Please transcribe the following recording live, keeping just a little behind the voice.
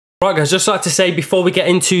Right guys, just like to say before we get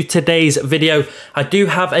into today's video, I do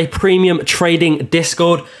have a premium trading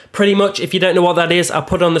Discord. Pretty much, if you don't know what that is, I'll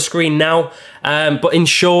put it on the screen now. But in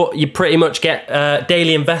short, you pretty much get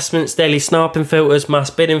daily investments, daily sniping filters,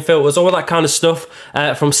 mass bidding filters, all that kind of stuff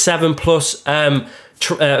from 7+,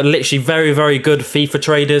 literally very, very good FIFA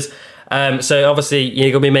traders. So obviously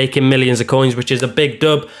you're going to be making millions of coins, which is a big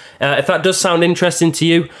dub. If that does sound interesting to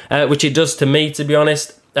you, which it does to me, to be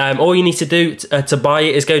honest, all you need to do to buy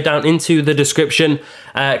it is go down into the description,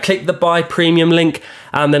 click the buy premium link,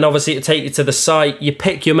 and then obviously it'll take you to the site. You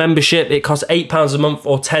pick your membership. It costs £8 a month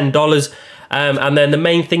or $10. And then the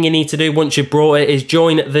main thing you need to do once you've brought it is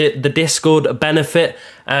join the Discord benefit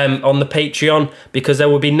on the Patreon, because there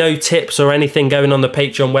will be no tips or anything going on the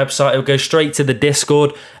Patreon website. It'll go straight to the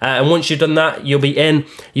Discord, and once you've done that, you'll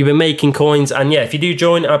be making coins. And yeah, if you do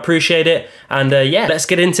join, I appreciate it. And yeah, let's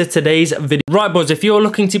get into today's video. Right boys, if you're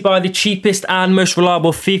looking to buy the cheapest and most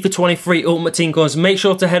reliable FIFA 23 Ultimate Team coins, make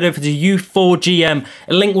sure to head over to U4GM.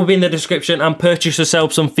 A link will be in the description, and purchase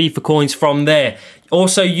yourself some FIFA coins from there.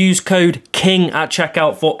 Also use code KING at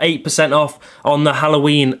checkout for 8% off on the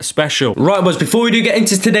Halloween special. Right boys, before we do get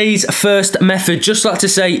into today's first method, just like to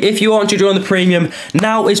say, if you want to join the premium,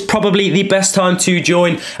 now is probably the best time to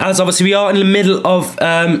join, as obviously we are in the middle of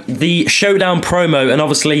the showdown promo, and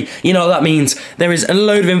obviously you know what that means. There is a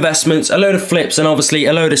load of investments, a load of flips, and obviously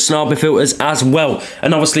a load of sniping filters as well.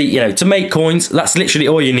 And obviously, you know, to make coins, that's literally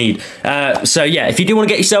all you need. So yeah, if you do want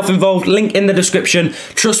to get yourself involved, link in the description.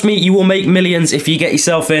 Trust me, you will make millions if you get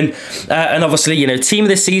yourself in. And obviously, you know, team of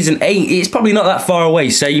the season, it's probably not that far away,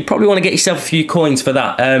 so you probably want to get yourself a few coins for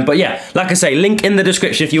that. But yeah, like I say, link in the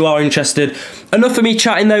description if you are interested. Enough of me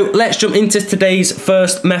chatting though, let's jump into today's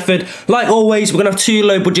first method. Like always, we're gonna have 2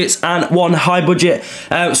 low budgets and 1 high budget.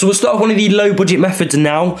 So we'll start off one of the low budget methods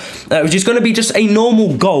now, which is going to be just a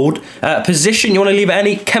normal gold. Position, you want to leave it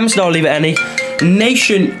any, chem style, leave it any,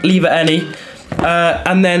 nation, leave it any.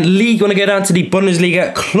 And then league, you want to go down to the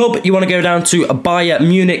Bundesliga. Club, you want to go down to Bayern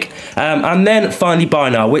Munich, and then finally buy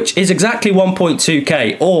now, which is exactly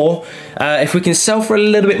 1.2k, or if we can sell for a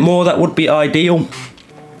little bit more, that would be ideal.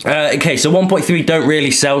 Okay, so 1.3 don't really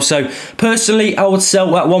sell, so personally I would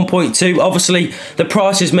sell at 1.2. Obviously the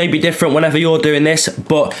prices may be different whenever you're doing this,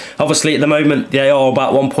 but obviously at the moment they are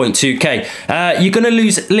about 1.2k. You're going to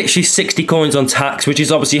lose literally 60 coins on tax, which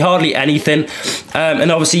is obviously hardly anything.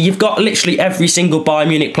 And obviously you've got literally every single Bayern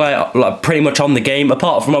Munich player like pretty much on the game,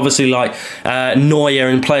 apart from obviously like Neuer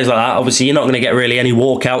and players like that. Obviously you're not going to get really any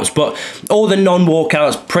walkouts, but all the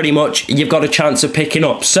non-walkouts pretty much you've got a chance of picking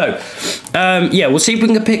up. So yeah, we'll see if we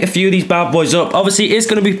can pick a few of these bad boys up. Obviously it is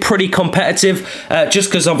going to be pretty competitive, just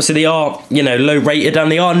because obviously they are, you know, low rated and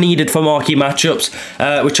they are needed for marquee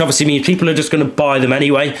matchups, which obviously means people are just going to buy them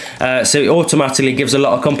anyway, so it automatically gives a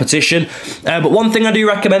lot of competition. But one thing I do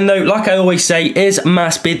recommend though, like I always say, is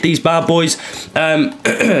mass bid these bad boys,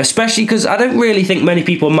 especially because I don't really think many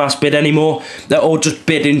people mass bid anymore, or just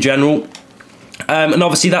bid in general. And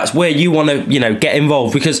obviously that's where you want to, you know, get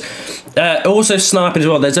involved, because also sniping as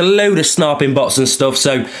well, there's a load of sniping bots and stuff,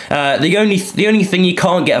 so the only thing you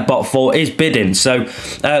can't get a bot for is bidding. So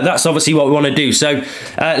that's obviously what we want to do. So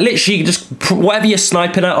literally just whatever you're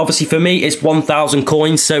sniping at, obviously for me it's 1,000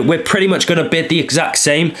 coins, so we're pretty much going to bid the exact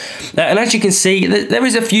same. And as you can see, there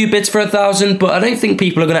is a few bids for 1,000, but I don't think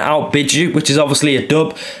people are going to outbid you, which is obviously a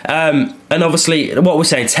dub. And obviously, what we're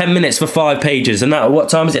saying, 10 minutes for 5 pages. And that, what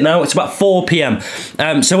time is it now? It's about 4 p.m.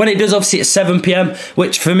 So when it does, obviously, it's 7 p.m.,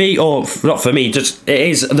 which for me, or not for me, just it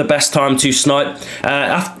is the best time to snipe.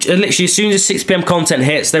 Literally, as soon as 6 p.m. content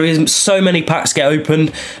hits, there is so many packs get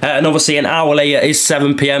opened. And obviously, an hour later is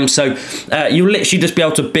 7 p.m. So you'll literally just be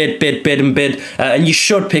able to bid, and bid. And you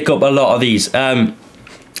should pick up a lot of these.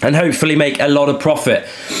 And hopefully make a lot of profit.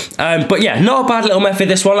 But yeah, not a bad little method,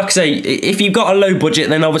 this one. Like I say, if you've got a low budget,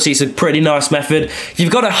 then obviously it's a pretty nice method. If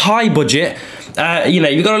you've got a high budget, you know,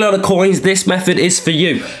 you've got a lot of coins, this method is for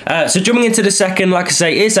you. So jumping into the second, like I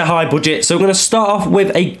say, it's a high budget. So we're going to start off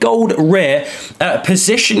with a gold rare.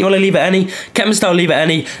 Position, you want to leave it any. Chem style, leave it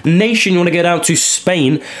any. Nation, you want to go down to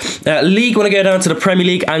Spain. League, you want to go down to the Premier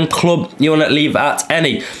League. And club, you want to leave at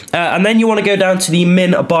any. And then you want to go down to the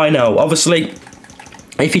min buy now. Obviously,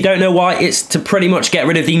 if you don't know why, it's to pretty much get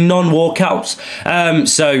rid of the non-walkouts.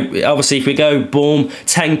 So obviously if we go, boom,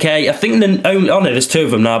 10k, I think oh no, there's 2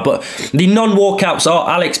 of them now, but the non-walkouts are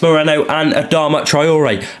Alex Moreno and Adama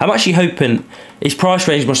Traore. I'm actually hoping his price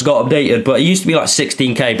range must have got updated, but it used to be like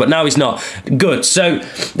 16k, but now he's not. Good. So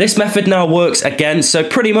this method now works again. So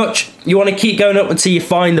pretty much you want to keep going up until you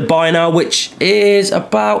find the buy now, which is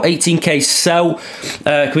about 18k sell.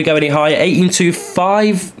 Can we go any higher?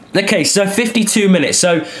 1825. Okay, so 52 minutes.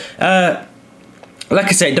 So like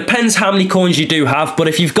I say, it depends how many coins you do have, but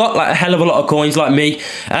if you've got like a hell of a lot of coins like me,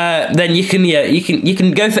 then you can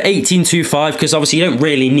go for 1825, because obviously you don't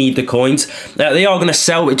really need the coins. They are going to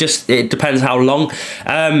sell, it depends how long.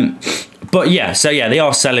 But yeah, so yeah, they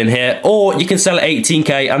are selling here. Or you can sell at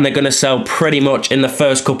 18k and they're going to sell pretty much in the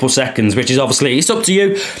first couple seconds, which is obviously, it's up to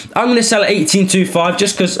you. I'm going to sell at 1825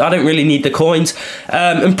 just because I don't really need the coins.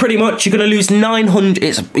 And pretty much you're going to lose 900,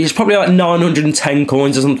 it's probably like 910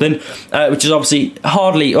 coins or something, which is obviously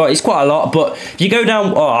hardly, or it's quite a lot, but if you go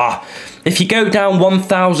down, if you go down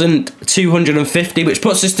 1,250, which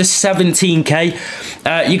puts us to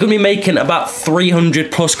 17k, you're going to be making about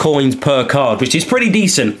 300 plus coins per card, which is pretty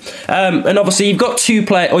decent. And obviously you've got 2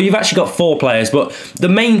 players, or you've actually got 4 players, but the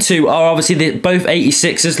main 2 are obviously both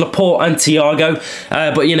 86ers, Laporte and Thiago.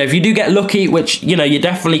 But you know, if you do get lucky, which you know you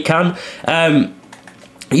definitely can,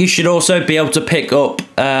 you should also be able to pick up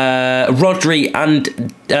Rodri and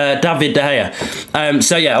David De Gea.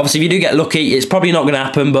 So yeah, obviously if you do get lucky, it's probably not going to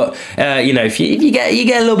happen, but you know, if you get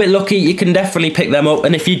a little bit lucky, you can definitely pick them up.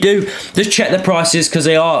 And if you do, just check the prices, because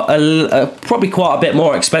they are probably quite a bit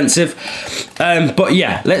more expensive. But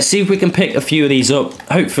yeah, let's see if we can pick a few of these up.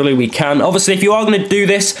 Hopefully we can. Obviously, if you are going to do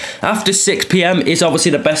this after 6 p.m. is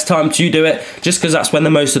obviously the best time to do it, just because that's when the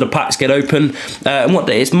most of the packs get open. And what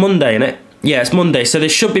day? It's Monday, isn't it? Yeah, it's Monday, so they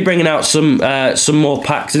should be bringing out some more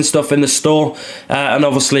packs and stuff in the store, and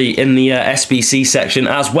obviously in the SBC section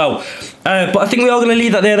as well. But I think we are going to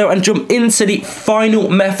leave that there though and jump into the final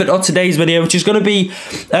method of today's video, which is going to be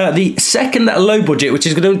the second low budget, which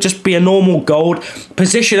is going to just be a normal gold,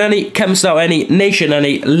 position any, chem style any, nation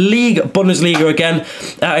any, league, Bundesliga again,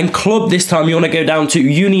 and club this time you want to go down to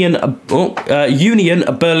Union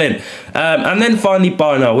Berlin, and then finally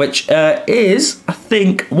buy now, which is I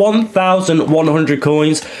think 1,100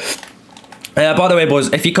 coins. By the way,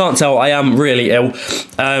 boys, if you can't tell, I am really ill.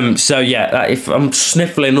 So yeah, if I'm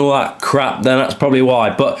sniffling all that crap, then that's probably why.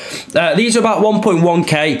 But these are about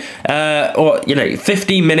 1.1k, or you know,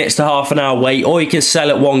 15 minutes to half an hour wait, or you can sell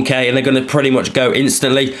at 1k and they're going to pretty much go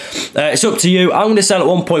instantly. It's up to you. I'm going to sell at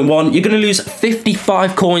 1.1. You're going to lose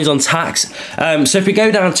 55 coins on tax. So if we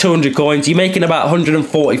go down 200 coins, you're making about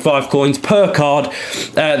 145 coins per card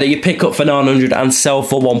that you pick up for 900 and sell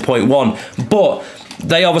for 1.1. But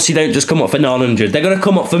they obviously don't just come up for 900. They're going to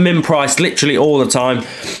come up for min price literally all the time.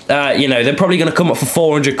 You know, they're probably going to come up for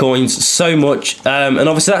 400 coins, so much. And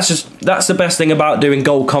obviously that's the best thing about doing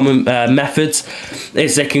gold common methods,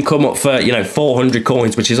 is they can come up for, you know, 400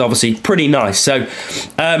 coins, which is obviously pretty nice. So,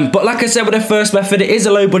 but like I said, with the first method, it is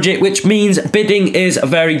a low budget, which means bidding is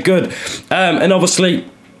very good. And obviously,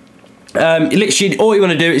 literally all you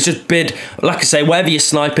want to do is just bid, like I say, wherever you're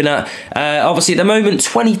sniping at. Obviously at the moment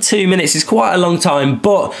 22 minutes is quite a long time,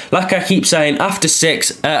 but like I keep saying, after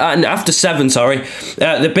 7, sorry,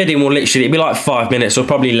 the bidding will literally be like 5 minutes or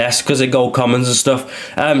probably less, because of gold commons and stuff.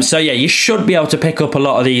 So yeah, you should be able to pick up a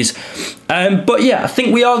lot of these. But yeah, I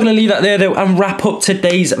think we are going to leave that there though and wrap up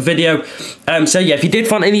today's video. So yeah, if you did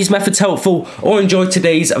find any of these methods helpful or enjoyed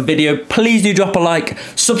today's video, please do drop a like,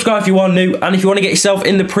 subscribe if you are new, and if you want to get yourself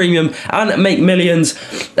in the premium and make millions,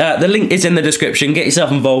 the link is in the description. Get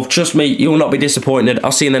yourself involved. Trust me, you will not be disappointed.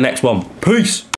 I'll see you in the next one. Peace.